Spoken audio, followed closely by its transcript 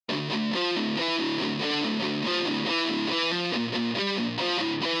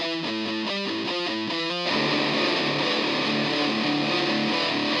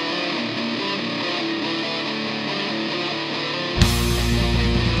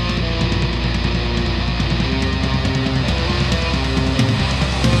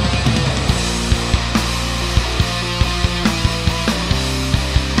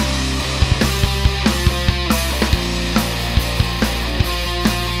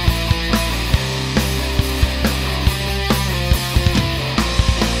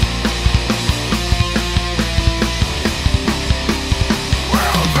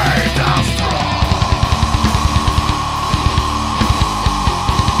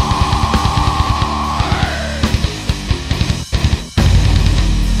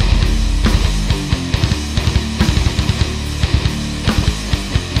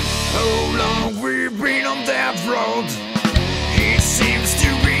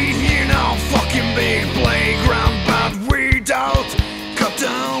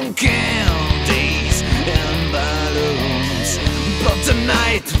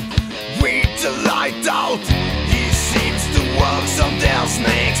night with the light out. He seems to walk some damn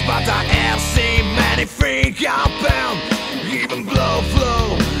snakes, but I have seen many freak happen. Even blow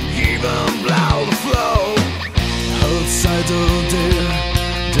flow, even blow the flow. Outside of there,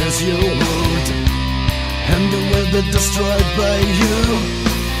 there's your world, and the will be destroyed by you.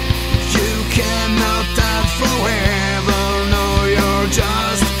 You cannot die forever. No, you're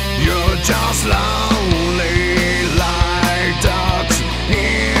just lonely like dogs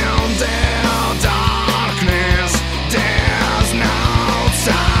in the darkness. There's no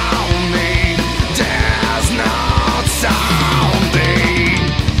sounding, there's no sounding.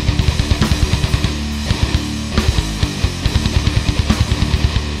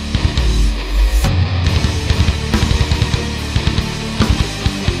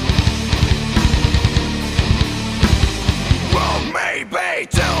 Well, maybe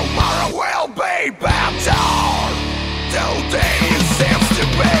tomorrow will be better. Today it seems to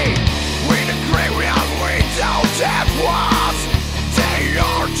be. With a graveyard without that was. They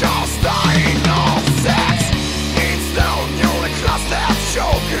are just dying of sex. It's the new class that's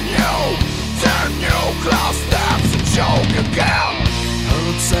choking you. The new class that's a joke again.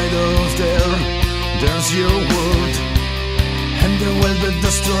 Outside of there, there's your world, and it will be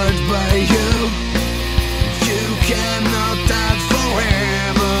destroyed by you. You cannot die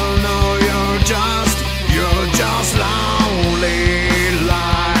forever. No, you're just